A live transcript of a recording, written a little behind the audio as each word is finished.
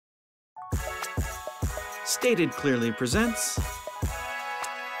Stated Clearly presents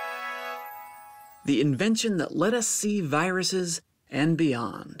the invention that let us see viruses and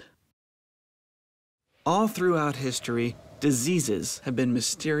beyond. All throughout history, diseases have been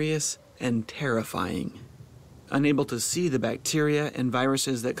mysterious and terrifying. Unable to see the bacteria and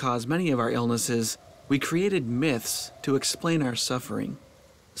viruses that cause many of our illnesses, we created myths to explain our suffering.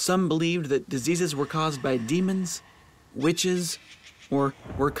 Some believed that diseases were caused by demons, witches, or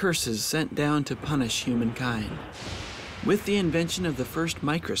were curses sent down to punish humankind. With the invention of the first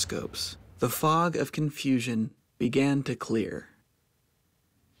microscopes, the fog of confusion began to clear.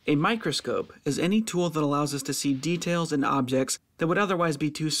 A microscope is any tool that allows us to see details in objects that would otherwise be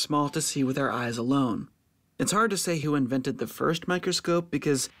too small to see with our eyes alone. It's hard to say who invented the first microscope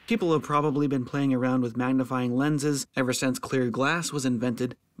because people have probably been playing around with magnifying lenses ever since clear glass was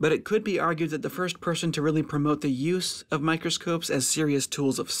invented, but it could be argued that the first person to really promote the use of microscopes as serious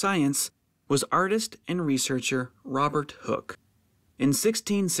tools of science was artist and researcher Robert Hooke. In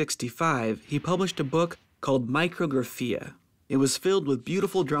 1665, he published a book called Micrographia. It was filled with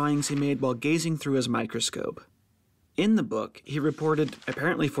beautiful drawings he made while gazing through his microscope. In the book, he reported,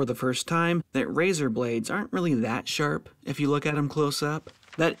 apparently for the first time, that razor blades aren't really that sharp if you look at them close up,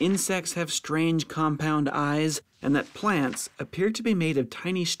 that insects have strange compound eyes, and that plants appear to be made of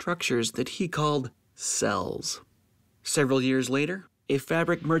tiny structures that he called cells. Several years later, a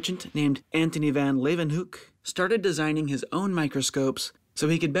fabric merchant named Antony van Leeuwenhoek started designing his own microscopes so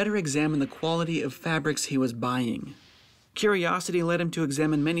he could better examine the quality of fabrics he was buying. Curiosity led him to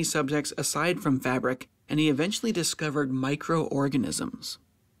examine many subjects aside from fabric, and he eventually discovered microorganisms.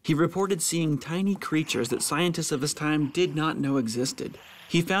 He reported seeing tiny creatures that scientists of his time did not know existed.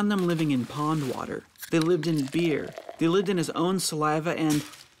 He found them living in pond water. They lived in beer. They lived in his own saliva and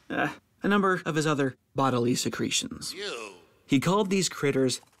a number of his other bodily secretions. He called these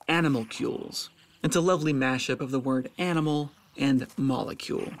critters animalcules. It's a lovely mashup of the word animal and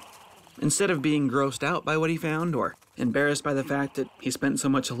molecule. Instead of being grossed out by what he found or embarrassed by the fact that he spent so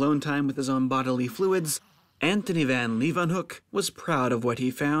much alone time with his own bodily fluids, Antony van Leeuwenhoek was proud of what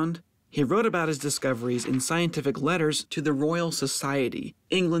he found. He wrote about his discoveries in scientific letters to the Royal Society,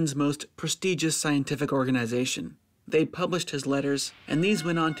 England's most prestigious scientific organization. They published his letters, and these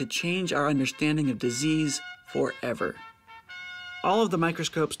went on to change our understanding of disease forever. All of the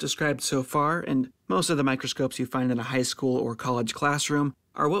microscopes described so far, and most of the microscopes you find in a high school or college classroom,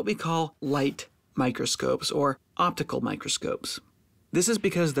 are what we call light microscopes or optical microscopes. This is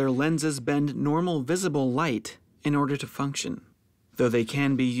because their lenses bend normal visible light in order to function. Though they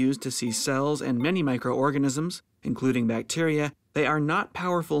can be used to see cells and many microorganisms, including bacteria, they are not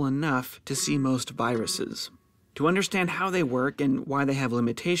powerful enough to see most viruses. To understand how they work and why they have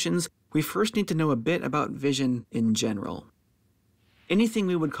limitations, we first need to know a bit about vision in general. Anything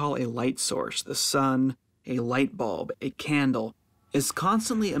we would call a light source, the sun, a light bulb, a candle, is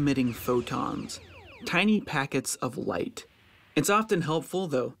constantly emitting photons, tiny packets of light. It's often helpful,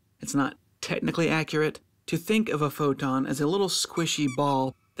 though it's not technically accurate, to think of a photon as a little squishy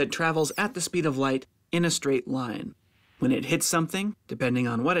ball that travels at the speed of light in a straight line. When it hits something, depending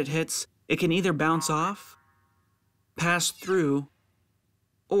on what it hits, it can either bounce off, pass through,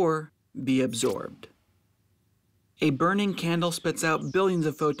 or be absorbed. A burning candle spits out billions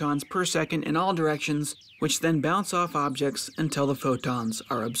of photons per second in all directions, which then bounce off objects until the photons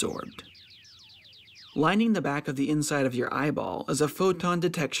are absorbed. Lining the back of the inside of your eyeball is a photon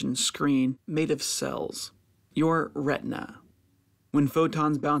detection screen made of cells, your retina. When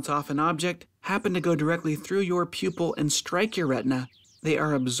photons bounce off an object, happen to go directly through your pupil and strike your retina, they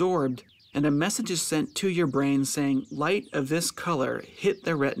are absorbed, and a message is sent to your brain saying, "Light of this color hit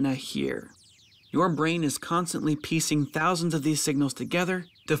the retina here." Your brain is constantly piecing thousands of these signals together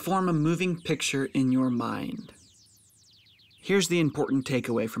to form a moving picture in your mind. Here's the important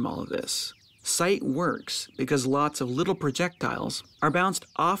takeaway from all of this. Sight works because lots of little projectiles are bounced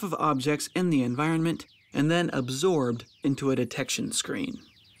off of objects in the environment and then absorbed into a detection screen.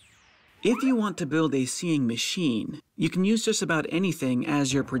 If you want to build a seeing machine, you can use just about anything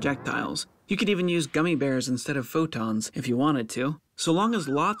as your projectiles. You could even use gummy bears instead of photons if you wanted to, so long as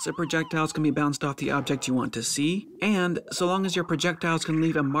lots of projectiles can be bounced off the object you want to see, and so long as your projectiles can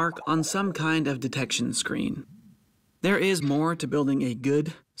leave a mark on some kind of detection screen. There is more to building a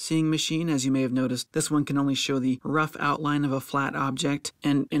good seeing machine. As you may have noticed, this one can only show the rough outline of a flat object,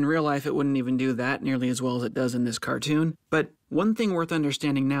 and in real life it wouldn't even do that nearly as well as it does in this cartoon. But one thing worth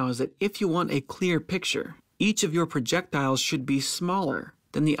understanding now is that if you want a clear picture, each of your projectiles should be smaller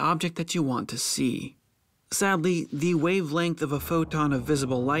than the object that you want to see. Sadly, the wavelength of a photon of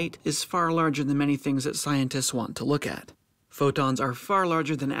visible light is far larger than many things that scientists want to look at. Photons are far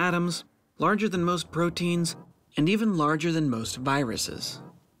larger than atoms, larger than most proteins, and even larger than most viruses.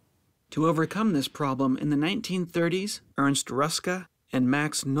 To overcome this problem, in the 1930s, Ernst Ruska and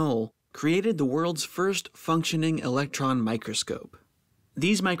Max Knoll created the world's first functioning electron microscope.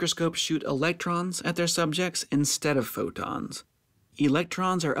 These microscopes shoot electrons at their subjects instead of photons.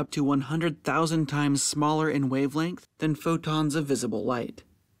 Electrons are up to 100,000 times smaller in wavelength than photons of visible light.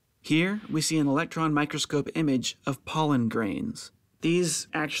 Here, we see an electron microscope image of pollen grains. These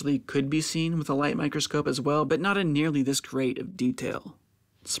actually could be seen with a light microscope as well, but not in nearly this great of detail.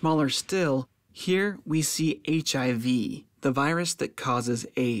 Smaller still, here we see HIV, the virus that causes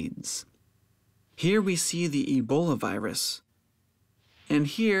AIDS. Here we see the Ebola virus. And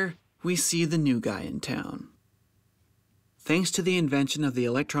here we see the new guy in town. Thanks to the invention of the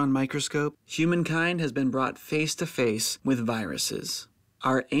electron microscope, humankind has been brought face to face with viruses,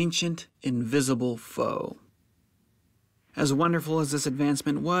 our ancient, invisible foe. As wonderful as this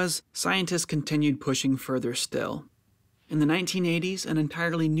advancement was, scientists continued pushing further still. In the 1980s, an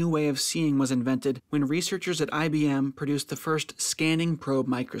entirely new way of seeing was invented when researchers at IBM produced the first scanning probe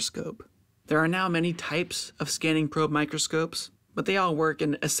microscope. There are now many types of scanning probe microscopes, but they all work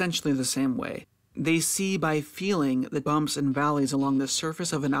in essentially the same way. They see by feeling the bumps and valleys along the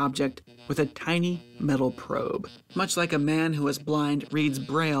surface of an object with a tiny metal probe, much like a man who is blind reads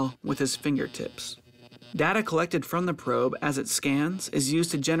Braille with his fingertips. Data collected from the probe as it scans is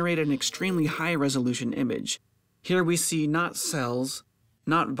used to generate an extremely high-resolution image. Here we see not cells,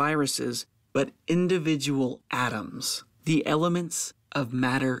 not viruses, but individual atoms, the elements of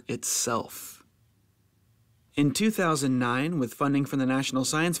matter itself. In 2009, with funding from the National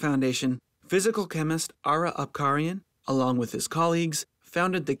Science Foundation, physical chemist Ara Apkarian, along with his colleagues,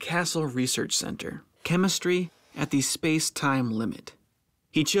 founded the Castle Research Center, Chemistry at the Space-Time Limit.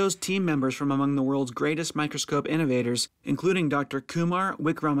 He chose team members from among the world's greatest microscope innovators, including Dr. Kumar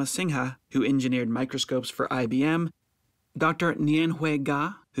Wickramasinghe, who engineered microscopes for IBM, Dr. Nianhui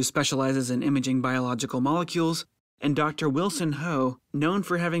Ga, who specializes in imaging biological molecules, and Dr. Wilson Ho, known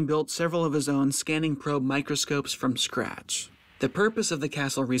for having built several of his own scanning probe microscopes from scratch. The purpose of the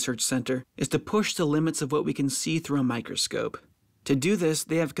Castle Research Center is to push the limits of what we can see through a microscope. To do this,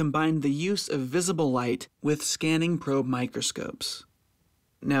 they have combined the use of visible light with scanning probe microscopes.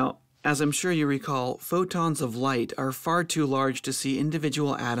 Now, as I'm sure you recall, photons of light are far too large to see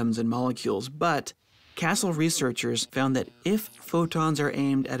individual atoms and molecules, but Castle researchers found that if photons are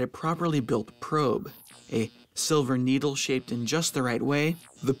aimed at a properly built probe, a silver needle shaped in just the right way,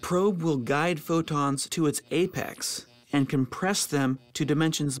 the probe will guide photons to its apex and compress them to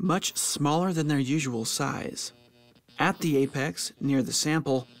dimensions much smaller than their usual size. At the apex, near the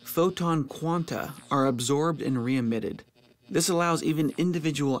sample, photon quanta are absorbed and re-emitted. This allows even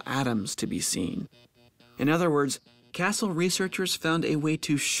individual atoms to be seen. In other words, Castle researchers found a way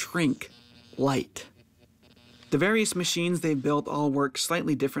to shrink light. The various machines they've built all work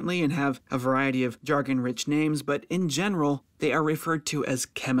slightly differently and have a variety of jargon-rich names, but in general, they are referred to as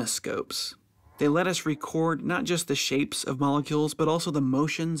chemoscopes. They let us record not just the shapes of molecules, but also the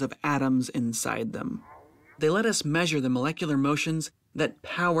motions of atoms inside them. They let us measure the molecular motions that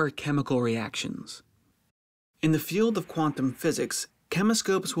power chemical reactions. In the field of quantum physics,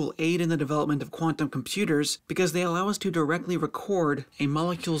 chemoscopes will aid in the development of quantum computers because they allow us to directly record a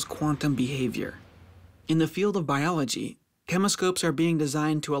molecule's quantum behavior. In the field of biology, chemoscopes are being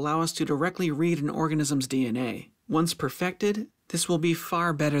designed to allow us to directly read an organism's DNA. Once perfected, this will be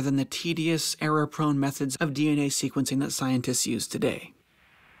far better than the tedious, error-prone methods of DNA sequencing that scientists use today.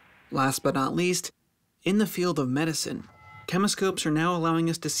 Last but not least, in the field of medicine, chemoscopes are now allowing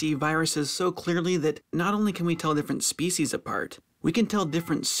us to see viruses so clearly that not only can we tell different species apart, we can tell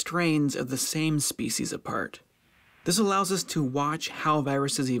different strains of the same species apart. This allows us to watch how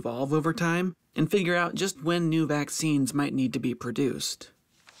viruses evolve over time and figure out just when new vaccines might need to be produced.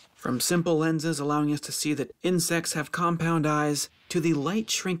 From simple lenses allowing us to see that insects have compound eyes, to the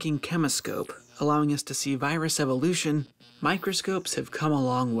light-shrinking chemoscope allowing us to see virus evolution, microscopes have come a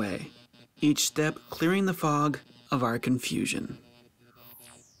long way, each step clearing the fog of our confusion.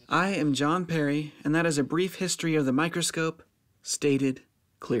 I am John Perry, and that is a brief history of the microscope, stated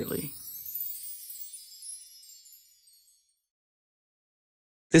clearly.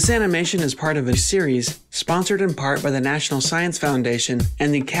 This animation is part of a series sponsored in part by the National Science Foundation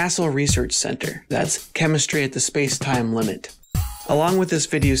and the Castle Research Center. That's Chemistry at the Space-Time Limit. Along with this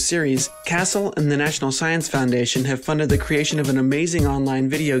video series, Castle and the National Science Foundation have funded the creation of an amazing online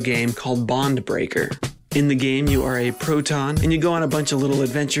video game called Bond Breaker. In the game, you are a proton, and you go on a bunch of little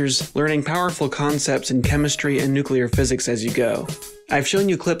adventures, learning powerful concepts in chemistry and nuclear physics as you go. I've shown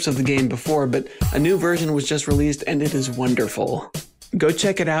you clips of the game before, but a new version was just released and it is wonderful. Go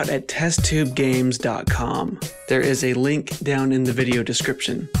check it out at testtubegames.com. There is a link down in the video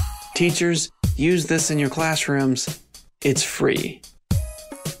description. Teachers, use this in your classrooms. It's free.